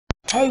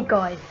Hey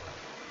guys,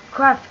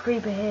 Craft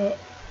Creeper here,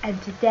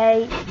 and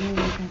today we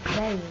will be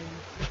playing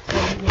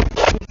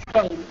this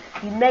game.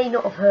 You may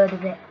not have heard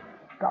of it,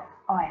 but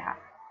I have.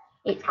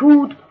 It's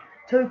called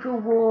Total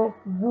War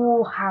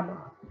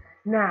Warhammer.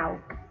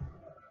 Now,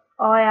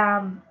 I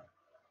am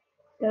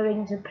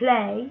going to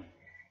play.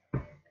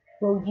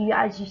 Well,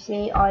 as you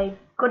see, I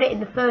got it in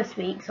the first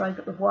week, so I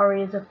got the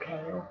Warriors of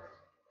Chaos.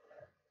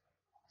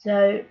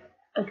 So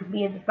I can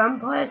be in the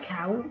vampire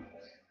counts,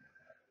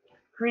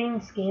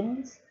 green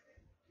skins,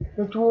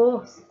 the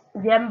dwarfs,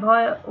 the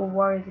Empire, or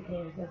Warriors of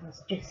Chaos,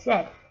 as I just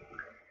said.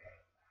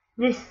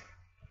 This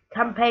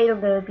campaign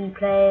I'm going to be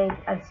playing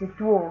as the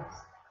dwarfs.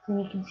 So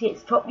you can see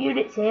its top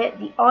units here: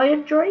 the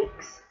Iron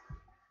Drakes,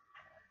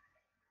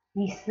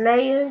 the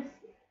Slayers,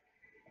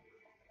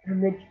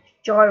 and the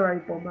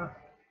Gyro Bomber.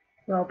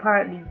 Well,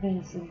 apparently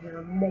these things are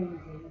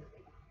amazing.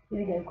 Here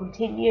we go,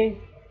 continue.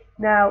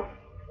 Now,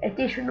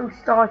 additional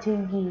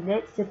starting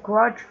units: the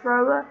Grudge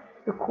Thrower,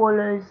 the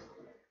Quallers,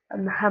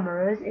 and the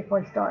Hammerers. If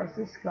I start as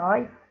this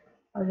guy,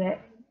 I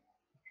get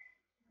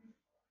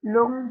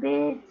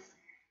Longbeards.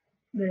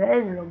 No,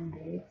 there's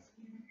Longbeards.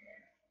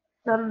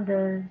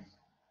 Thunders.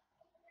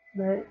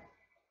 No,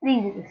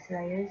 these are the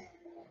Slayers.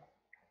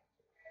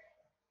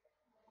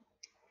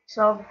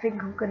 So I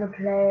think I'm gonna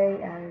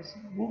play as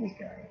these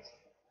guys.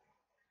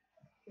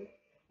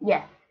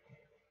 Yeah.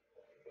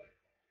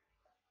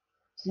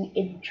 It's the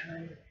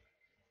intro.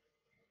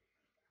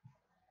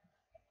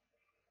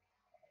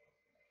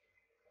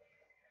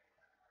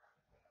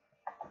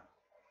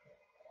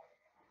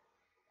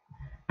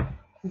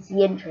 This is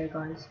the intro,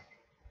 guys.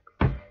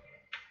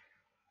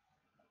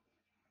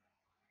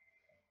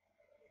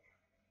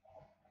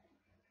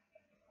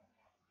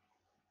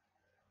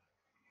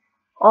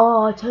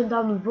 Oh, I turned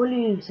down the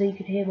volume so you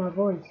could hear my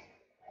voice.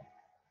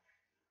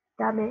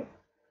 Damn it.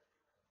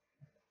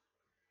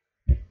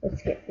 Let's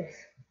skip this.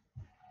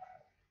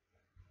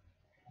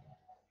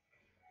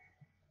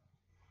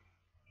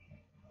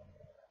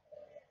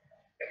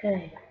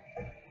 Okay.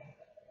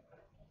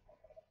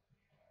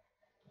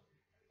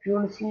 If you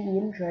want to see the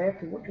intro, you have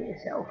to watch it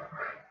yourself.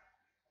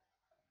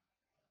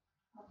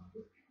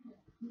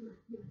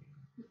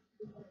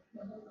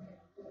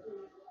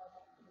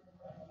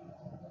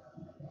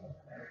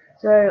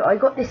 So I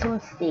got this on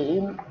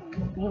Steam.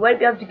 You won't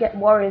be able to get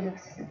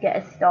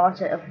a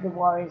starter of the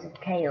Warriors of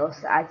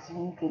Chaos, as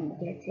you didn't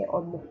get it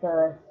on the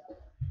first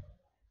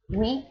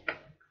week.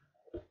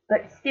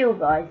 But still,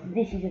 guys,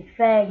 this is a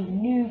fairly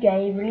new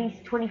game,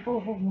 released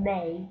 24th of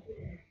May.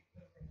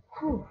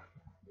 Whew.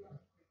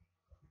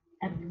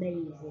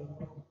 Amazing.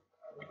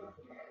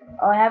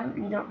 I haven't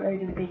been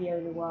uploading a video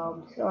in a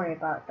while. I'm sorry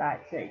about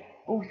that. So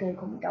also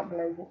comment down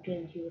below what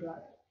games you would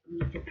like me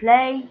to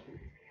play.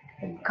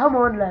 And come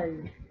on,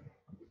 load.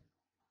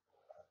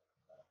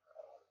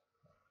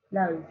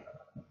 Load.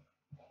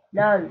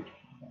 Load.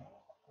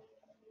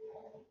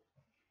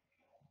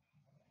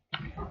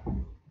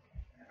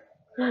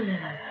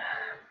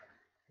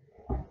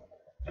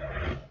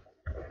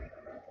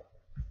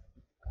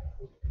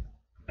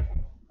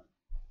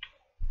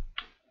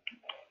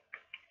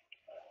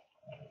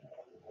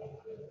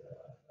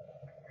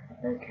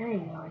 Okay,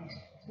 guys.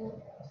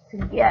 So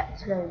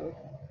get loaded.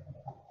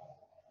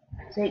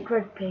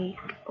 Sacred Peak.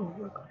 Oh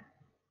my god.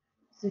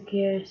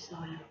 Secure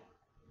Sire.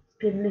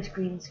 Skinless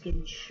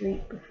greenskin,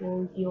 shriek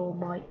before your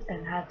might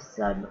and have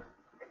some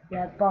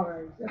their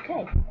burrows.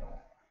 Okay.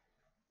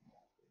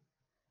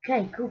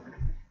 Okay, cool.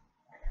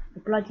 The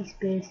bloody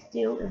spear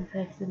still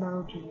infests the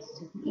mountains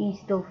to the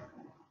east of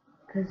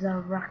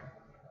Kazara.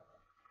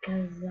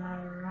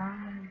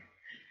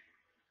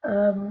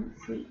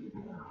 See.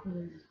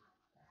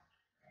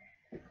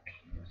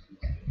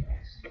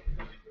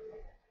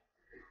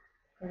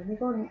 Okay, we've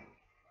gone.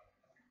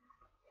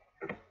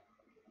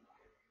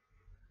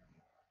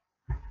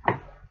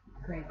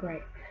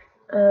 Great.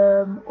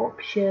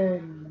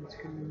 Options.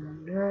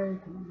 No,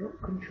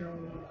 not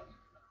controls.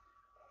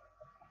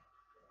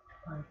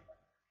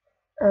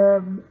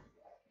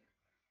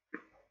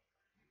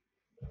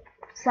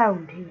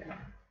 Sound here.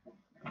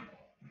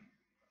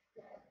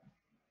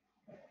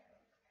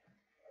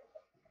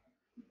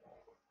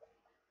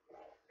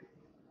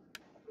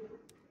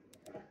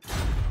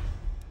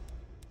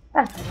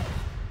 That's better.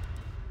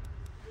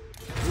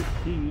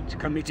 Deeds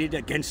committed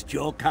against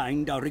your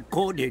kind are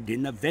recorded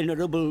in the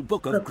venerable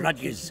Book of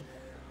Grudges,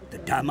 the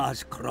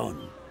Damas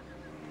Kron.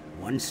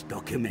 Once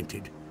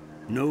documented,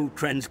 no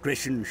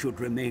transgression should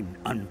remain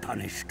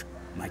unpunished,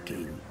 my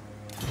king.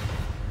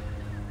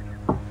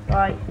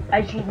 Right,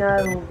 as you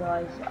know,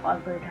 guys,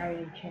 I'm going to carry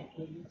on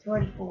checking. It's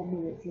already 4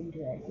 minutes into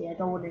it, so yeah, I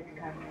don't want it to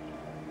carry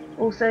on.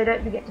 Also,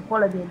 don't forget to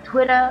follow me on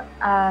Twitter,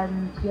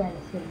 and yeah,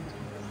 let's get into this.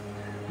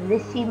 And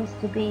this seems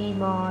to be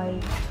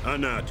my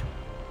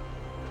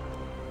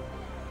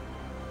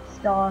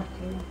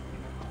starting.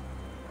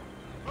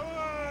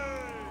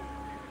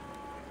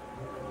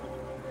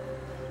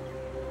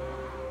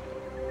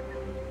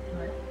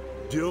 Right.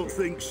 Don't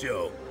think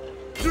so.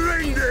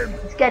 Drain them!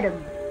 Let's get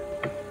him.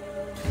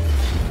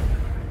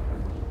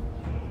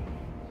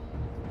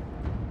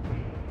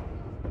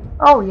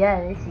 Oh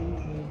yeah, this is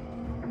easy.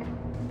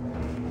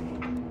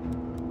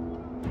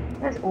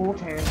 That's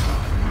auto.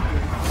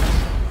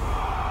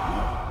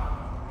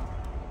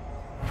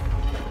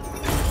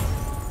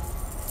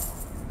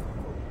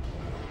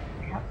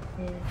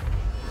 Captive.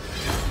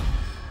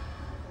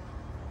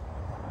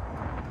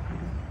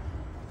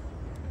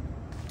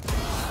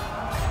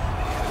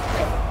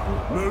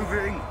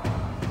 Moving.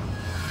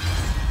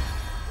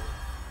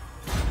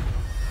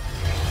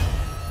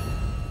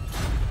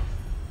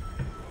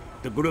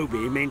 The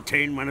Groby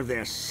maintain one of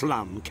their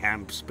slum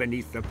camps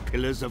beneath the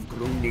Pillars of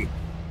Grumni,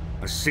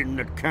 a sin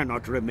that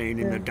cannot remain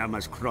in the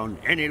Damaskron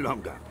any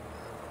longer.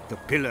 The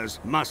pillars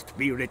must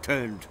be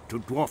returned to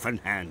dwarfen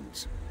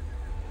hands.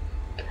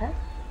 Okay.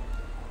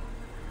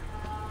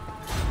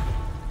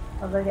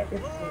 I'll go get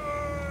this thing.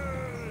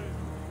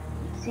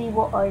 See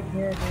what I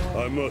can.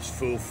 I must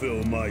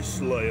fulfill my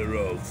Slayer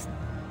oath.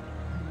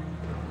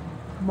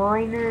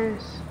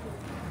 Miners.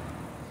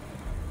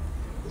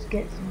 Let's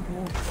get some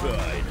water.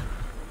 Fine.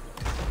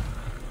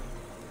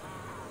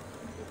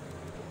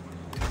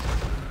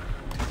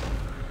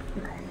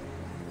 Okay.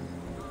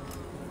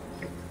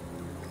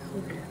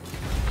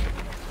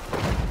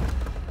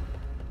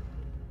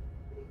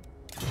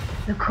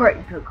 The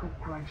great book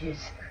of grudges.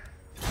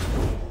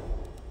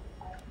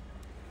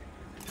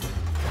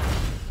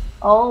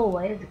 Oh,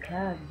 where's the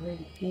cloud? Where's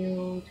the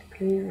field?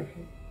 Clear.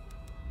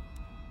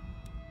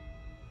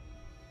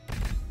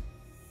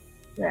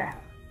 There.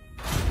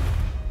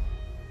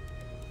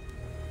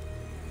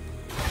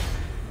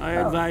 I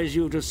advise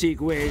you to seek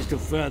ways to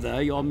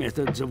further your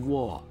methods of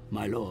war,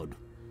 my lord.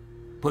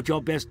 Put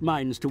your best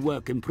minds to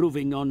work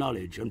improving your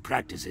knowledge and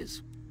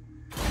practices.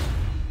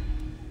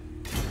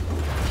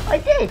 I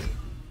did!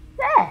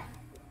 There!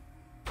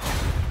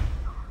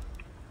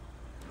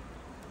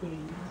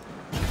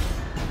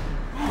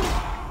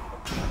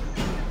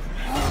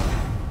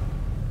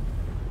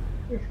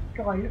 This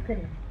guy, look at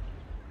him.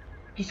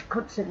 Just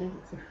constantly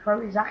wants to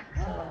throw his axe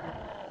around.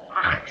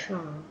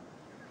 Action!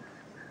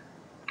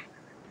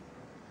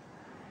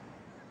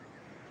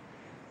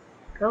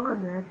 Go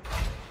on then.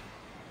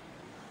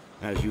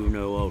 As you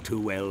know all too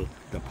well,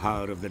 the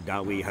power of the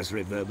Dawi has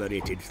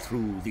reverberated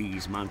through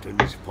these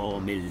mountains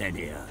for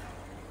millennia.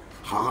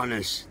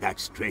 Harness that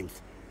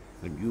strength,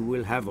 and you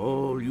will have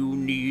all you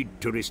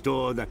need to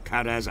restore the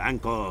Kara's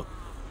Angkor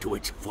to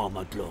its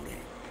former glory.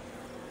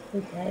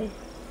 Okay.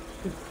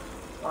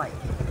 Right.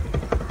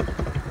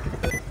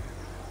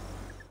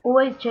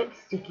 Always check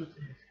sticky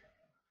keys.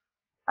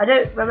 I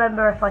don't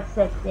remember if I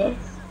said this,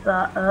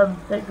 but don't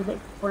forget to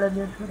follow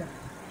me on Twitter.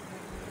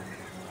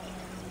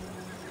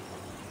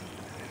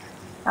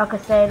 Like I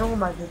say in all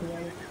my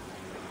videos.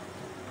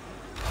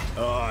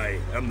 I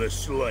am the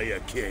Slayer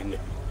King.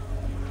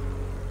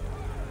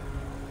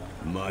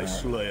 My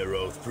Slayer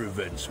oath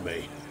prevents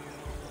me.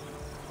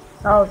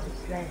 Oh, it's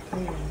a Slayer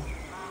King.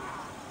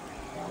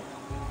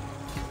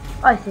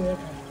 I see,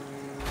 okay.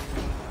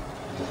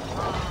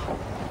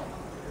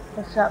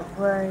 What's that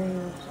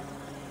road?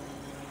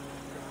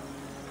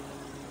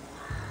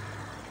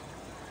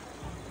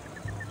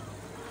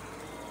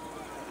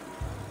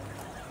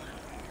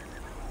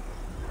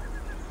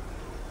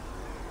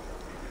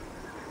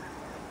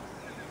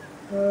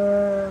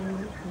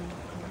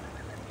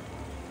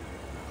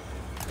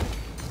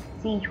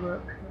 Siege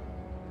work.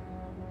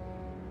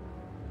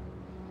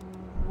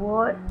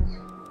 What?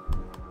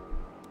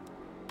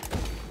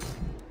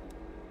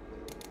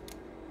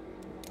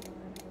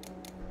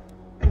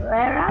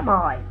 Where am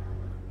I?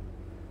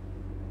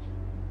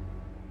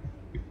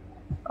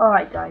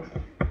 Alright guys,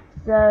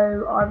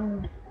 so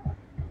I'm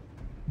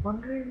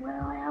wondering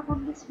where I am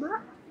on this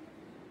map.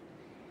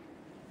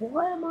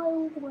 Why am I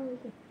all the way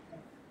over?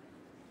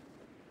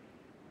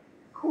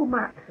 Cool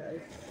map though.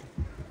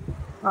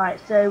 Alright,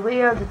 so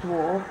we are the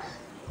dwarves,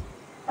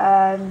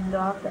 and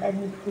I have to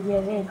end this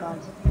video here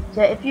guys.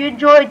 So if you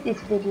enjoyed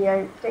this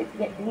video, don't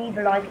forget to leave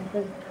a like and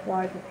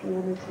subscribe if you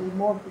want to see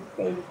more of this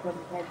daily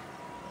content.